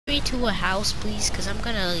to a house, please? Cause I'm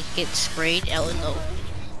gonna like, get sprayed. Oh no.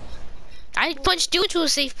 I punched you into a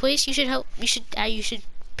safe place. You should help. You should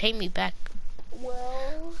pay me back.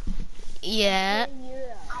 Well, Yeah.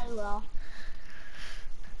 I will.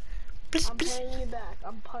 Please, I'm please. paying you back.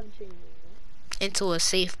 I'm punching you. Into a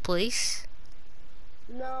safe place.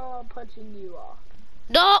 No, I'm punching you off.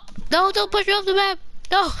 No, no, don't push me off the map.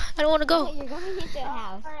 No, I don't want to go. You're going into a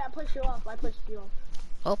house. Alright, I pushed you off. I pushed you off.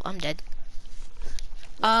 Oh, I'm dead.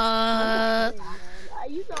 Hey, man.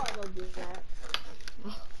 You know I don't do that.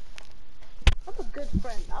 I'm a good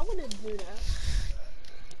friend. I wouldn't do that.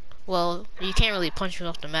 Well, you can't really punch me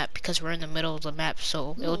off the map because we're in the middle of the map,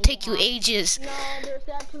 so it'll take you ages. No, there's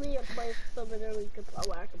actually a place over there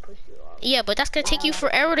where I can push you off. Yeah, but that's gonna take you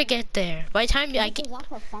forever to get there. By the time I get, There's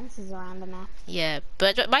also fences around the map. yeah,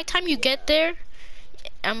 but by the time you get there,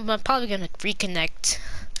 I'm probably gonna reconnect.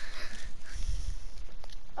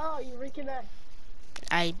 Oh, you reconnect.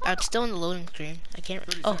 I'm still in the loading screen. I can't.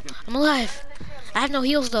 Oh, I'm alive. I have no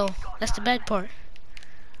heals though. That's the bad part.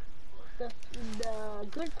 The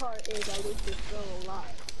good part is at least you're still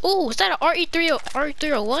alive. Oh, is that an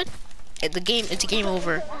RE301? It's a game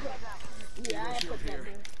over. Yeah, I put that there.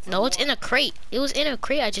 No, it's in a crate. It was in a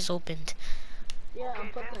crate I just opened. Yeah, I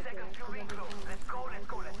put that there.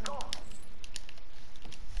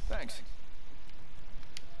 Thanks.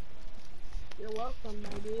 You're welcome, my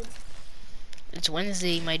dude. It's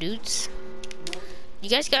Wednesday, my dudes. You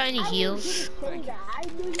guys got any heals?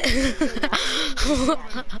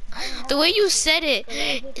 The way you said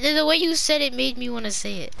it, made me want to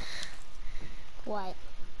say it. What?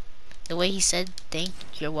 The way he said,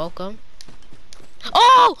 you're welcome.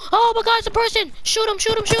 Oh! Oh my god, it's a person! Shoot him,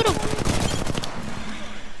 shoot him, shoot him!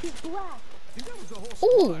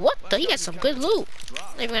 Ooh, what the? He got some good loot.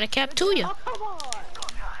 Not even gonna cap to you. Oh, come on!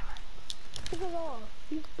 Look at all.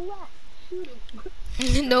 He's black. Shoot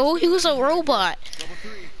him. No, he was a robot.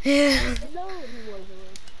 Yeah. No, he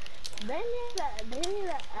wasn't. They need to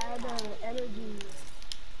add energy.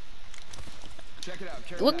 Check it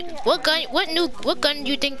out. What gun do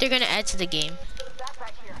you think they're gonna add to the game?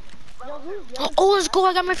 Yo, Oh, let's go!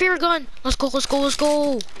 I got my favorite gun. Let's go! Let's go! Let's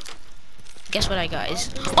go! Guess what I got is?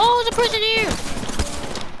 Oh, there's a person here!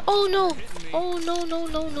 Oh no! Oh no! No!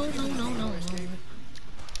 No! No! No! No! No!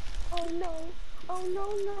 oh no. Oh no,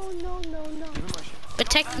 no, no, no, no.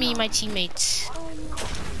 Protect me, my teammates. Oh no.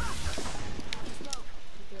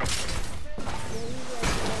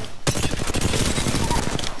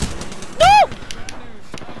 No!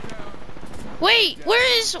 Wait, where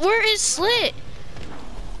is Slit?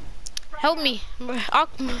 Help me.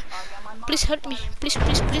 Please help me. Please,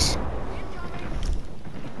 please, please.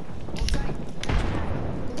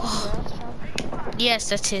 Oh. Yes,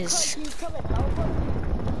 that's his. Can you come and help him?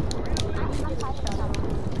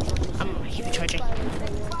 I'm hypercharging.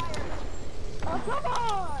 Oh, come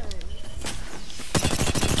on!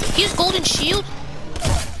 He has golden shield?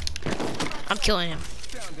 I'm killing him.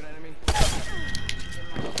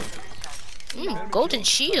 Golden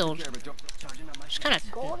shield. It's kind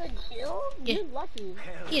of. Golden shield? Yeah. You're lucky.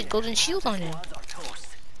 He has golden shield on him.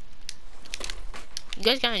 You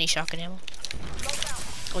guys got any shotgun ammo?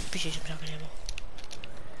 Oh, appreciate some shotgun ammo.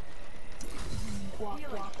 Walk.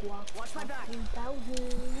 Watch my back.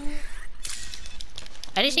 3,000.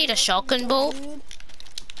 I just need a shotgun bolt.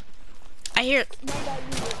 I hear.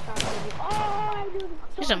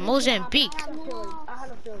 There's a Mozambique. I had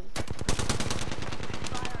a feeling.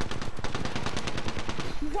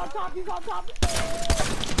 He's on top.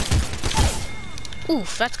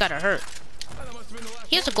 Oof, that's gotta hurt.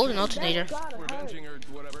 He has a golden alternator.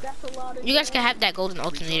 That's a lot of You guys can have that golden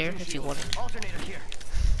alternator if you want it.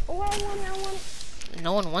 Oh, I want it.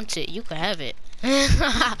 No one wants it. You can have it.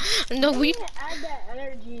 No, we. Add that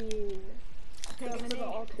energy. For the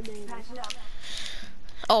alternator.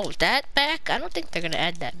 Oh, that back? I don't think they're gonna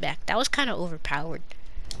add that back. That was kind of overpowered.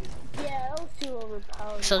 Yeah, that was too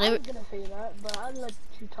overpowered. So they I were. was gonna say that, but I'd let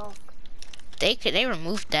you talk. They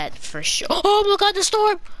removed that for sure. Oh my god, the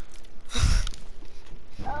storm!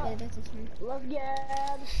 Let's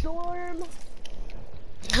get the storm.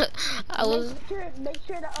 I was. Make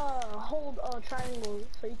sure to hold triangle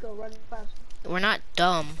so you can run fast. We're not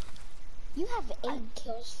dumb. You have 8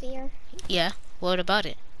 kills here. Yeah. What about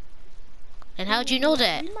it? And how'd you know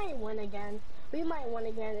that? We might win again.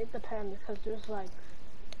 It depends because there's like.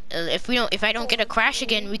 If I don't get a crash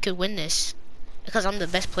again, we could win this. Because I'm the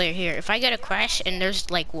best player here. If I get a crash and there's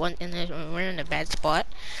like one, and we're in a bad spot,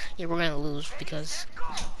 yeah, we're gonna lose because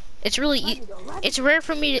it's really, it's rare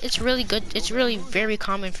for me. It's really good. It's really very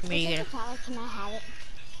common for me to get. Can I have it?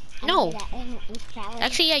 No.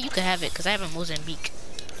 Actually, yeah, you can have it because I have a Mozambique.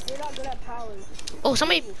 You're not good at powers. Oh,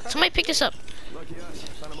 somebody pick this up. Lucky us.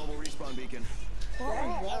 Found a mobile respawn beacon.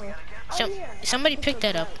 Somebody pick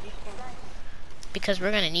that up. Because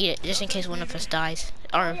we're gonna need it, just in case one of us dies.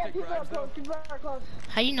 Or, Yeah, people are close. People are close.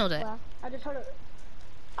 how you know that? Well, I just heard it.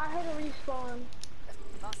 I heard a respawn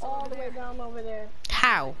all the way down over there.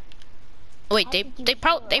 How? Wait, they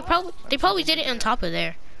probably did it on top of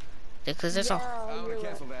there. Because that's all. I Yeah, would you're have right.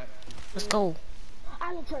 canceled that. Let's go.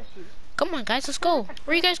 I don't trust you. Come on, guys, let's go.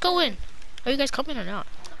 Where you guys going? Are you guys coming or not?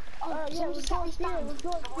 Yeah, let's go with fear. Let's go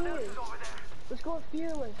with fear. Let's go with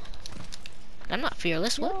fearless. I'm not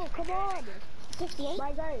fearless. What? No, come on. 58?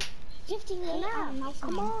 My guys. 58 on my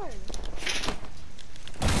Come phone. on.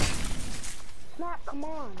 Snap, come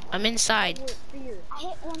on. I'm inside. With fear. I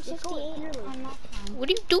hit 158 on my phone. What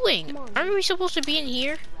are you doing? Aren't we supposed to be in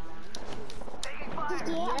here?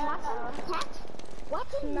 58 on my phone. What? What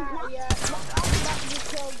did you Snap, not? yeah. I'm about to be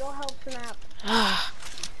killed. Go help Snap. Ah.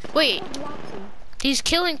 Wait, Watson. he's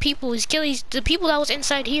killing people. He's killing the people that was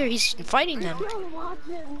inside here. He's fighting them. Kill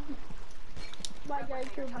Watson. My guy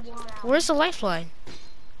killed Watson. Where's the lifeline?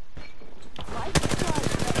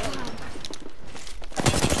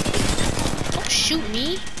 Don't shoot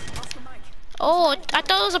me. Oh, I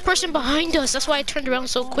thought it was a person behind us. That's why I turned around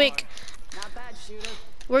so quick.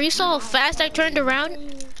 Where you saw how fast I turned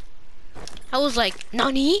around? I was like,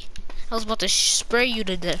 Nani? I was about to spray you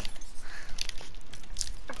to death.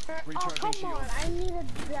 Oh, come on. I needed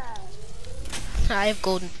that. I have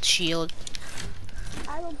golden shield.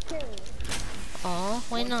 I don't care. Aw,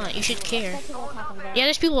 why not? You should care. That's what we're talking about. Yeah,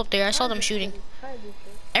 there's people up there. I saw them shooting.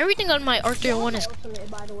 Everything on my R301 is...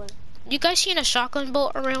 Ultimate, by the way. You guys seen a shotgun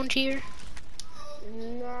bolt around here?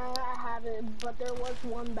 No, I haven't, but there was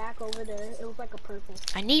one back over there. It was like a purple.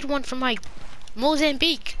 I need one for my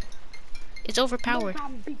Mozambique. It's overpowered.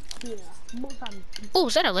 Mozambique, yeah. Mozambique. Oh,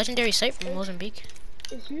 is that a legendary site from Mozambique?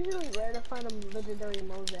 It's usually rare to find a legendary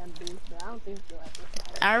Mozambique, but I don't think so at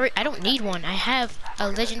this time. I don't need one. I have a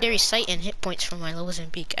legendary site and hit points from my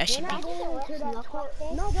Mozambique. I should We're be... not going to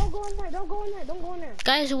that no, don't go in there. Don't go in there. Don't go in there.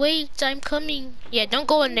 Guys, wait, I'm coming. Yeah, don't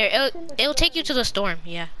go in there. It'll take you to the storm.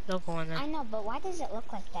 Yeah, don't go in there. I know, but why does it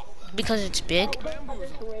look like that? Because it's big.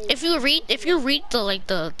 Raid. If you read the like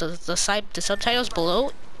the subtitles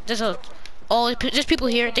below, there's people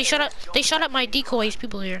here. They shot up my decoys.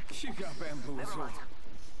 People here. You got bamboozled.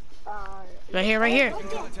 Right here, right here.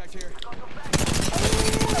 Contact here.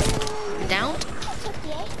 Down.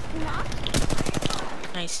 58? Not?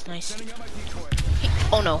 Nice, nice. Sending out my decoy.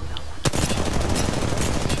 Oh no.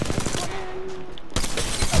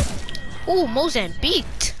 Ooh,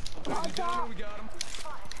 Mozambique. We got him.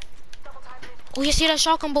 Oh, you see that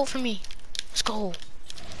shotgun bolt for me? Let's go.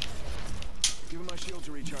 Give him my shield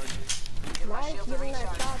to recharge. Nice giving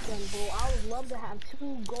that shotgun, bro. I would love to have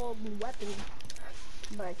 2 golden weapons,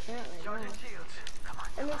 but I can't right now.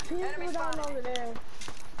 And there's 2 people down over there.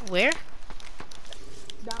 Where?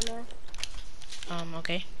 Down there.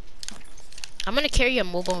 Okay. I'm gonna carry a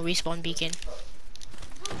mobile respawn beacon.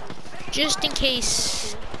 Just in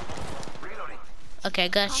case. Okay, I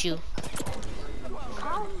got you.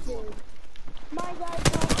 Hostage. My guy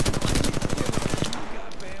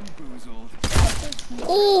Got bamboozled.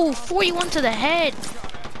 Ooh, 41 to the head.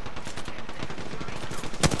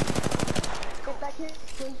 Get back here.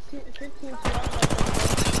 15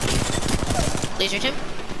 Laser him.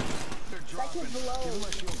 That kid's below.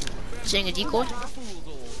 Setting a decoy. It's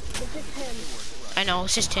just him. I know,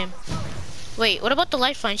 it's just him. Wait, what about the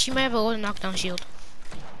lifeline? She might have a golden knockdown shield.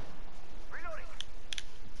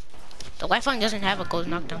 The lifeline doesn't have a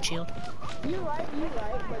golden knockdown shield. You're right,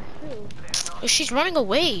 but still. Oh, she's running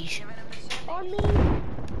away. On me.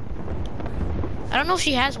 I don't know if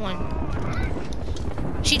she has one.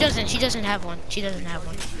 She doesn't have one. She doesn't have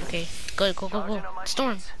one. Okay, go, go, go, go.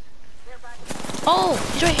 Storm. Oh,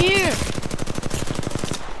 he's right here.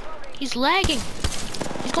 He's lagging.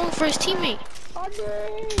 He's going for his teammate. On me.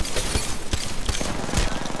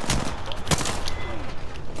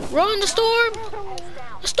 Run, the storm!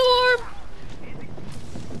 The storm!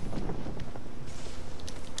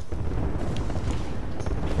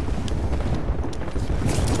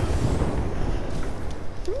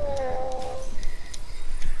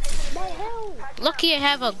 My hell. Lucky I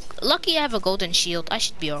have a golden shield. I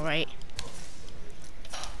should be alright.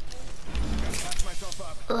 Patch myself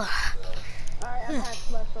up. Ugh. Alright, I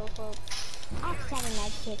patched myself up. I have 7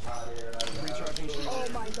 med kits. Recharging shield. Oh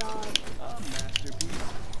my god. A masterpiece.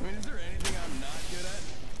 I mean, is there anything I'm not good at?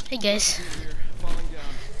 Hey guys. Here, falling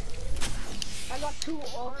down. I got 2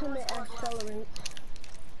 ultimate accelerants.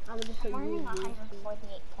 I'm just a Running noob.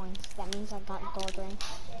 148 points. That means I got gold ring.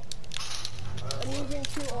 I'm using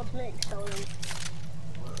 2 ultimate accelerants.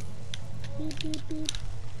 beep, beep, beep.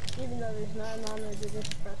 Even though there's none on it, they're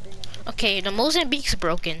just pressing it. Okay, the Mozambique's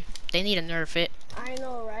broken. They need to nerf it. I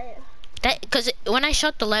know, right? That, cause when I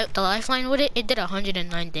shot the lifeline with it, it did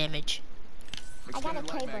 109 damage. I got a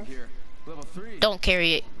Extended light Kraber. mag here. Level 3. Don't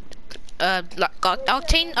carry it.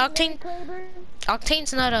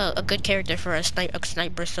 Octane's not a good character for a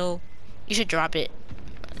sniper, so you should drop it.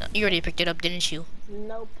 You already picked it up, didn't you?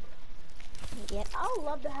 Nope. Yep. I would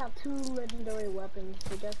love to have 2 legendary weapons,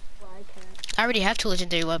 but that's why I can't. I already have 2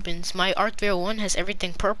 legendary weapons. My R301 has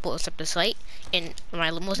everything purple except the sight, and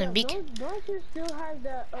my Mozambique. Don't you still have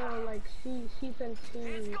the like season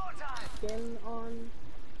 2 skin on?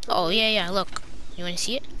 Oh yeah, look. You wanna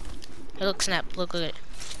see it? Hey, look, Snap. Look at it.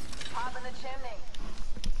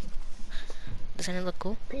 Doesn't it look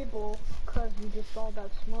cool? People, cause you just saw that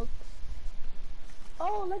smoke.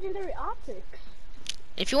 Oh, legendary optics.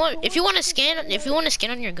 If you want to scan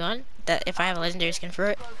on your gun, that if I have a legendary skin for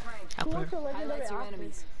it, I'll Who put wants it. a legendary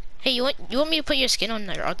optics? Hey, you want me to put your skin on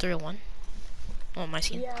your R301? Oh, my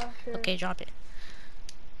skin. Yeah, sure. Okay, drop it.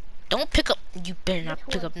 Don't pick up. You better not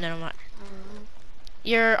pick up. Never mind.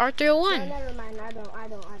 Your No, R301. never mind. I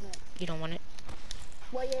don't. You don't want it.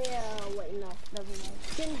 Wait, wait, no, never mind.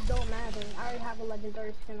 Skins don't matter. I already have a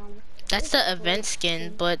legendary skin on it. That's the event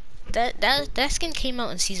skin, but that skin came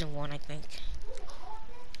out in season 1, I think.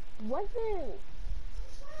 Wasn't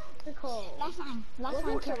what's it called? Last time Wasn't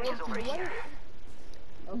killed Teresa Captain. okay,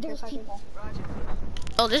 There's if I can- people.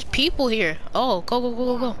 Oh, there's people here. Oh,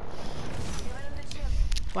 go.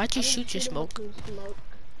 Why'd you shoot your smoke? Smoke.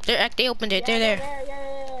 They opened it. Yeah, They're there.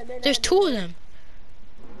 Yeah, they're There's there. 2 of them.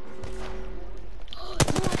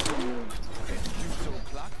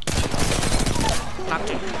 Knocked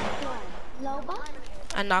her. Loba?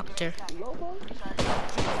 I knocked her. Lobo?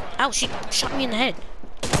 Ow, she shot me in the head.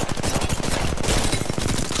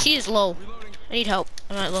 She is low. I need help.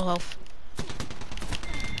 I'm at low health.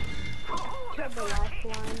 Killed the last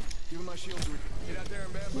one. Give him my shield. Get out there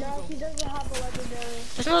and bamboozle. No, he doesn't have a legendary.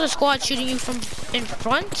 There's another squad shooting you from in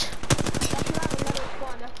front. That's not another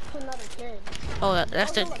squad. That's another kid. Oh,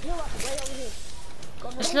 that's the. Heal up, right over here. Go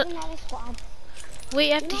ahead. It's There's not. another squad.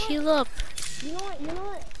 Wait, I have to heal up. You know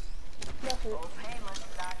what? That's it.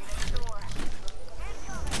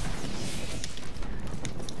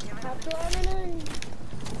 Have to run it in.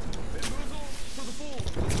 Bamboozle for the fool.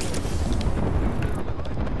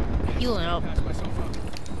 Healing up. Patch myself up.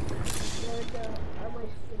 There we go.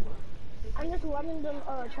 I'm just letting them,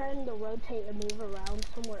 trying to rotate and move around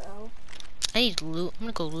somewhere else. I need loot. I'm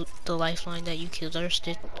gonna go loot the lifeline that you killed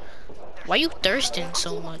thirsted. Why you thirsting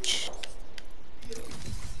so much?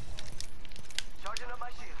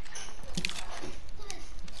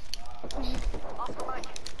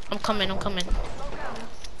 I'm coming. There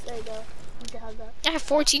you go. You can have that. I have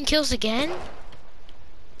 14 kills again.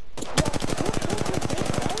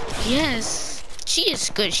 Yes. She is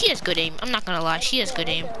good. She has good aim. I'm not gonna lie. She has good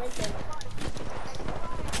aim. Right there.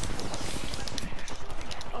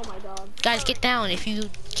 Oh my god. Guys, get down. If you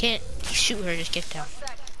can't shoot her, just get down.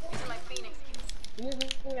 Using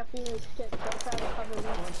a Phoenix kit to try to cover me.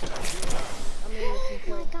 I mean, Oh it's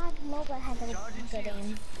my good. god, Loba has a good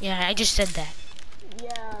aim. Yeah, I just said that,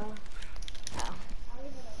 Yeah.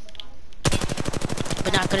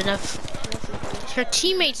 but not good enough. Her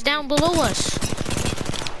teammates down below us.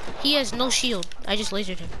 He has no shield. I just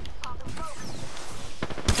lasered him.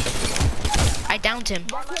 I downed him.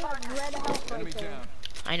 That kid has red health Enemy right there. down.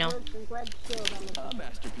 I know. Red shield on the A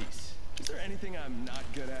masterpiece. Is there anything I'm not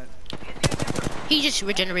good at? He just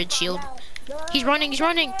regenerated shield. No, He's running. He's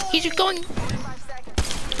going.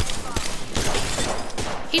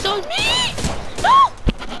 He's on me. No!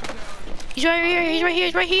 He's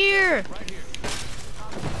right here.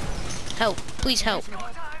 Help. Please help.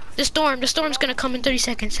 The storm's gonna come in 30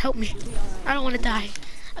 seconds. Help me. I don't want to die.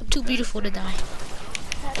 I'm too beautiful to die.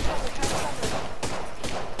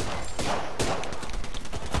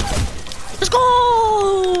 Let's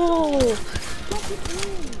go!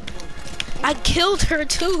 I killed her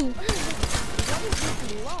too.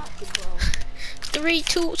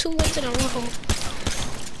 2 wins in a row.